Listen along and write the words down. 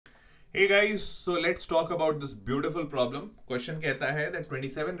Hey guys, so let's talk about this beautiful problem. Question कहता है that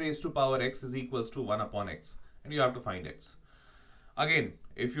 27 raised to power x is equals to 1 upon x and you have to find x. Again,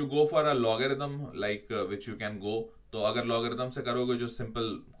 if you go for a logarithm like which you can go, तो अगर logarithm से करोगे जो simple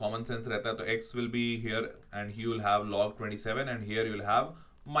common sense रहता है तो x will be here and he will have log 27 and here you will have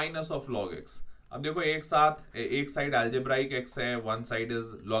minus of log x. अब देखो एक side algebraic x है, one side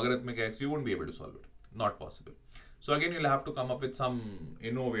is logarithmic x, you won't be able to solve it. Not possible. So again you'll have to come up with some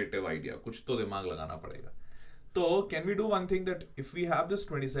innovative idea. कुछ तो दिमाग लगाना पड़ेगा. So can we do one thing that if we have this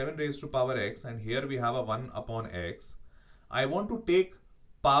 27 raised to power x and here we have a 1 upon x, I want to take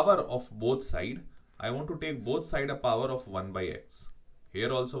power of both side. I want to take both side a power of 1 by x.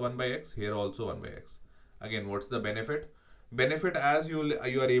 Here also 1 by x, here also 1 by x. Again, what's the benefit? Benefit as you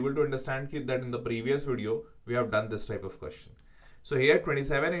are able to understand that in the previous video we have done this type of question. So here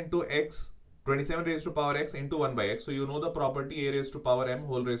 27 into x, 27 raised to power x into 1 by x. So you know the property a raised to power m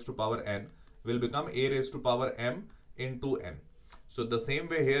whole raised to power n will become a raised to power m into n. So the same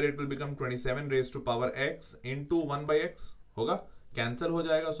way here it will become 27 raised to power x into 1 by x. होगा, cancel हो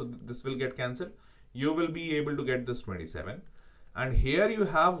जाएगा. So this will get cancelled. You will be able to get this 27. And here you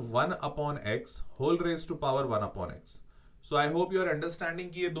have 1 upon x whole raised to power 1 upon x. So I hope you are understanding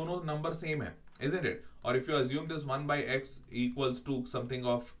कि ये दोनों number same है, isn't it? Or if you assume this 1 by x equals to something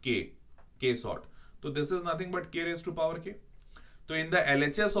of k sort. So this is nothing but k raised to power k. So in the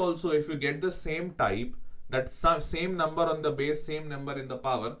LHS also, if you get the same type, that same number on the base, same number in the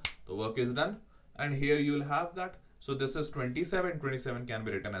power, the work is done. And here you will have that. So this is 27. 27 can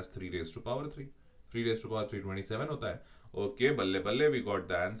be written as 3 raised to power 3. 3 raised to power 3, 27 hota hai. Okay, balle balle, we got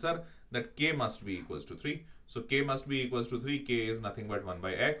the answer that k must be equals to 3. So k must be equals to 3. K is nothing but 1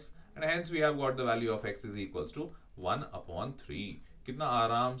 by x. And hence we have got the value of x is equals to 1 upon 3. कितना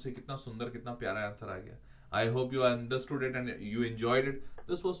आराम से, कितना सुंदर, कितना प्यारा answer आ गया. I hope you understood it and you enjoyed it.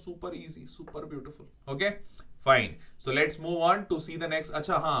 This was super easy, super beautiful. Okay, fine. So let's move on to see the next.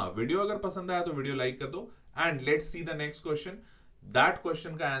 अच्छा हाँ, वीडियो अगर पसंद आया तो वीडियो लाइक कर दो. And let's see the next question. That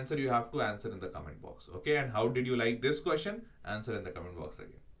question का answer you have to answer in the comment box. Okay, and how did you like this question? Answer in the comment box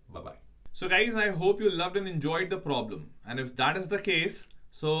again. Bye bye. So guys, I hope you loved and enjoyed the problem. And if that is the case,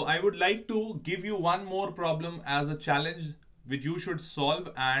 so I would like to give you one more problem as a challenge which you should solve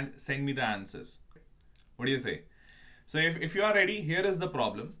and send me the answers. What do you say? So if you are ready, here is the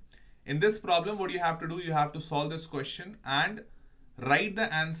problem. In this problem, what you have to do, you have to solve this question and write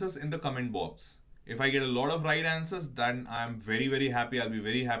the answers in the comment box. If I get a lot of right answers, then I'm very, very happy. I'll be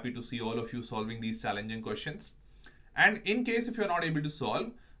very happy to see all of you solving these challenging questions. And in case if you're not able to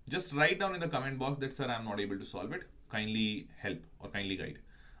solve, just write down in the comment box that, sir, I'm not able to solve it. Kindly help or kindly guide.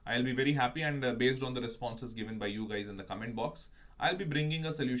 I'll be very happy, and based on the responses given by you guys in the comment box, I'll be bringing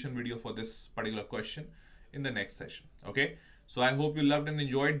a solution video for this particular question in the next session. Okay, so I hope you loved and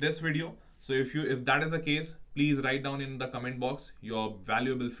enjoyed this video. So if that is the case, please write down in the comment box your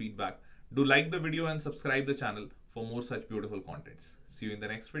valuable feedback. Do like the video and subscribe the channel for more such beautiful contents. See you in the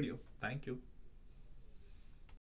next video. Thank you.